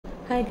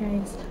Hi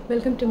guys,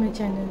 welcome to my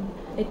channel.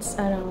 It's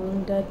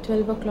around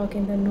 12 o'clock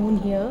in the noon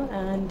here,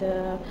 and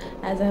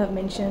as I have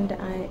mentioned,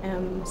 I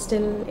am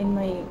still in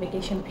my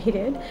vacation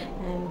period,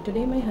 and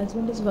today my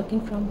husband is working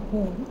from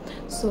home.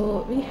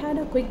 So we had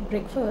a quick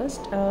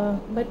breakfast,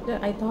 but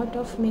I thought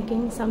of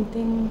making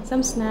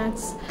some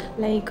snacks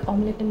like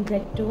omelette and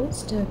bread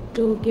toast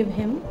to give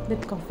him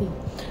with coffee.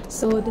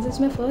 So this is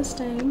my first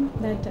time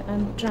that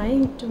I'm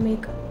trying to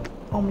make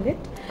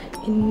omelette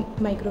in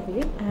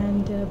microwave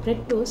and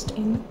bread toast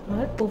in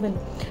our oven.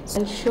 So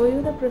I'll show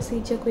you the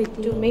procedure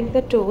quickly. To make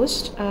the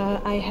toast,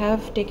 I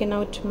have taken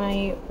out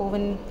my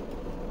oven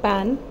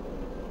pan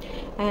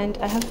and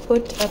I have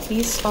put a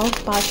piece of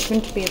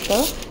parchment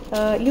paper.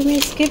 You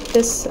may skip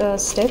this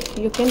step.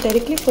 You can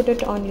directly put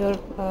it on your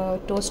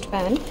toast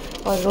pan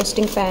or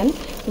roasting pan,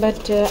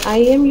 but I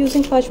am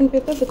using parchment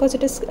paper because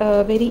it is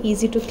very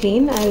easy to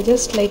clean. I'll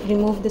just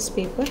remove this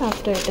paper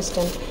after it is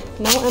done.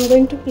 Now I'm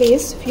going to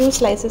place few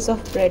slices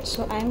of bread.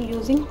 So I'm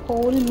using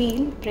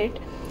wholemeal bread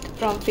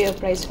from Fair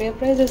Price. Fair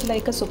Price is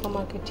like a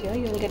supermarket here.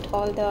 You'll get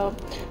all the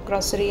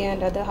grocery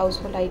and other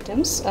household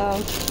items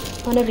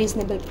on a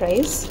reasonable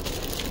price.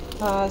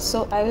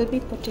 So I will be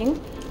putting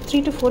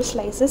 3 to 4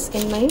 slices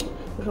in my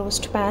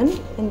roast pan,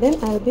 and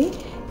then I'll be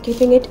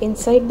keeping it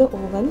inside the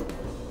oven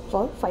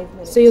for 5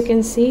 minutes. So you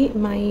can see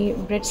my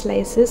bread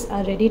slices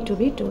are ready to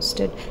be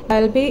toasted.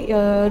 I'll be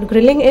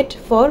grilling it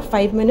for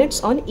 5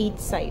 minutes on each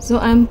side. So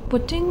I'm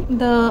putting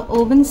the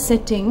oven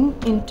setting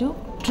into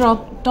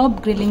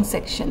top grilling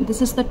section.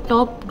 This is the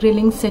top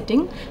grilling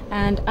setting,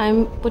 and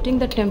I'm putting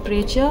the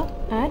temperature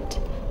at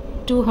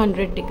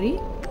 200 degrees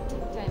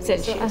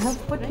Celsius. So I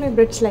have put my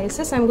bread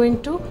slices. I'm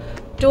going to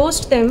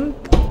toast them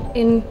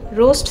in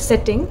roast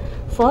setting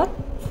for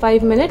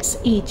 5 minutes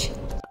each.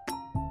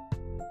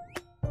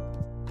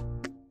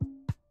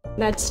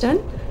 That's done.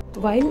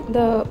 While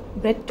the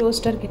bread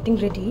toast are getting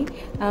ready,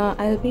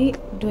 I'll be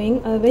doing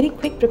a very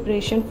quick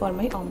preparation for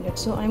my omelette.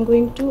 So I'm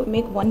going to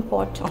make one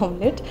pot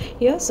omelette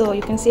here. So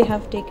you can see I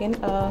have taken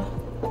a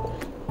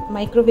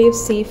microwave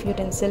safe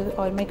utensil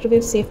or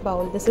microwave safe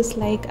bowl. This is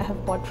like I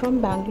have bought from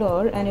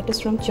Bangalore, and it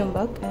is from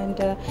Chumbak, and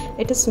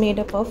it is made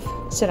up of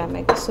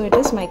ceramic, so it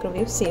is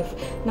microwave safe.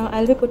 Now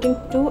I'll be putting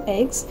 2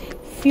 eggs,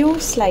 few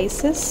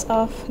slices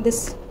of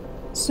this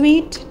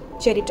sweet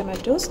cherry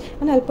tomatoes,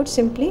 and I'll put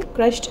simply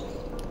crushed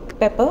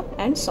pepper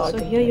and salt.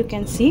 So here you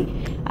can see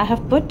I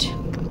have put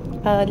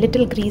a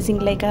little greasing,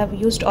 like I have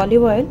used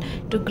olive oil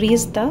to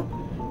grease the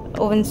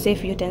oven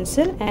safe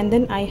utensil, and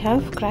then I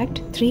have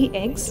cracked 3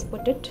 eggs,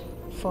 put it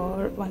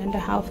for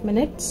 1.5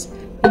 minutes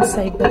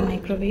inside the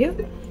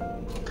microwave.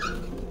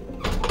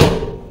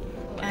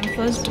 I'm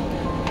first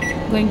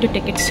going to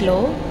take it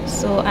slow,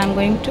 so I'm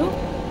going to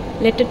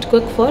let it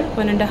cook for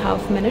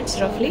 1.5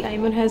 minutes roughly.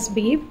 Timer has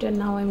beeped, and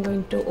now I'm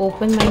going to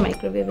open my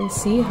microwave and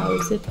see how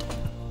is it.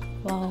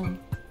 Wow,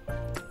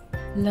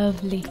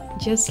 lovely,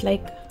 just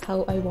like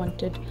how I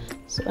wanted.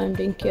 So I'm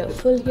being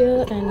careful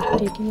here and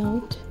taking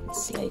out.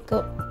 It's like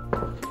a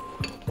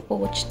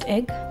poached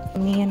egg.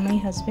 Me and my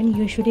husband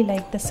usually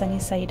like the sunny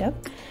side up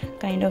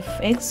kind of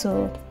egg,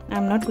 so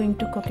I'm not going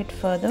to cook it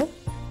further.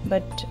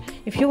 But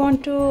if you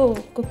want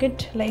to cook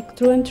it like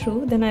through and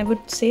through, then I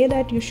would say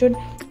that you should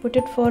put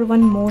it for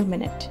 1 more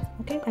minute,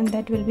 okay, and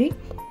that will be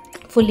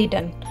fully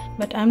done.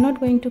 But I'm not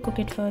going to cook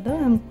it further.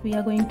 We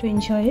are going to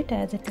enjoy it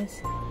as it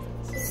is.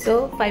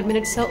 So 5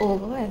 minutes are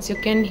over. As you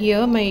can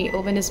hear, my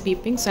oven is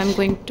beeping, so I'm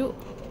going to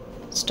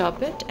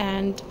stop it,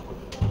 and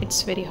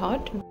it's very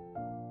hot.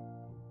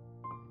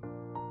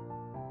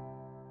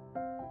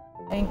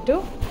 I'm going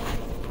to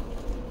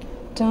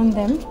turn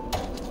them,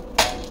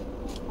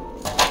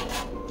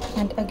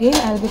 and again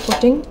I'll be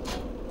putting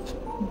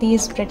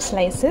these bread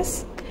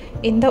slices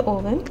in the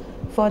oven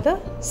for the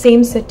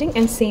same setting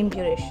and same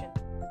duration.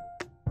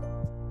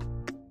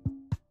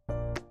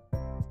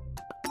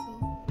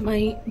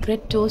 My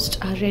bread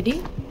toast are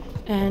ready,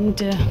 and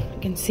you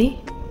can see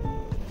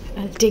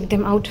I'll take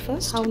them out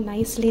first. How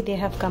nicely they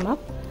have come up.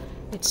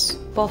 It's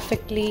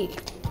perfectly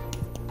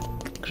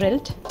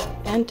grilled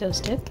and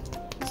toasted.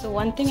 So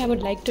one thing I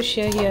would like to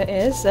share here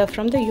is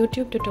from the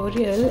YouTube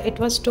tutorial, it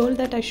was told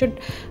that I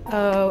should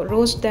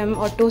roast them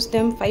or toast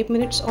them 5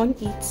 minutes on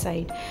each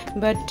side.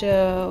 But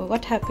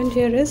what happened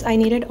here is I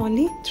needed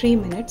only 3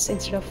 minutes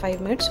instead of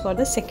 5 minutes for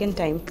the second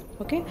time.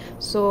 Okay,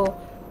 so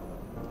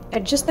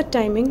adjust the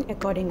timing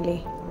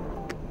accordingly.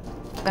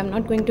 I'm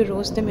not going to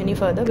roast them any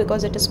further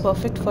because it is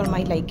perfect for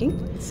my liking.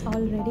 It's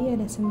all ready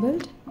and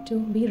assembled to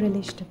be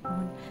relished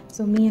upon.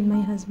 So me and my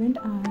husband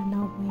are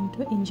now going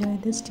to enjoy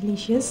this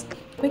delicious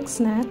quick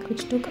snack,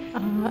 which took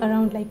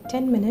around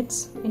 10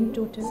 minutes in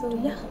total.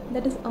 So yeah,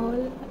 that is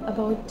all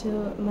about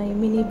my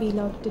mini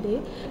vlog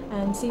today,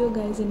 and see you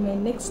guys in my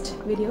next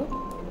video.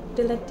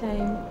 Till that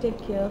time, take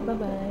care. Bye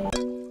bye.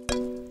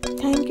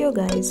 Thank you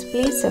guys.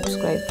 Please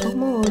subscribe for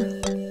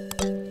more.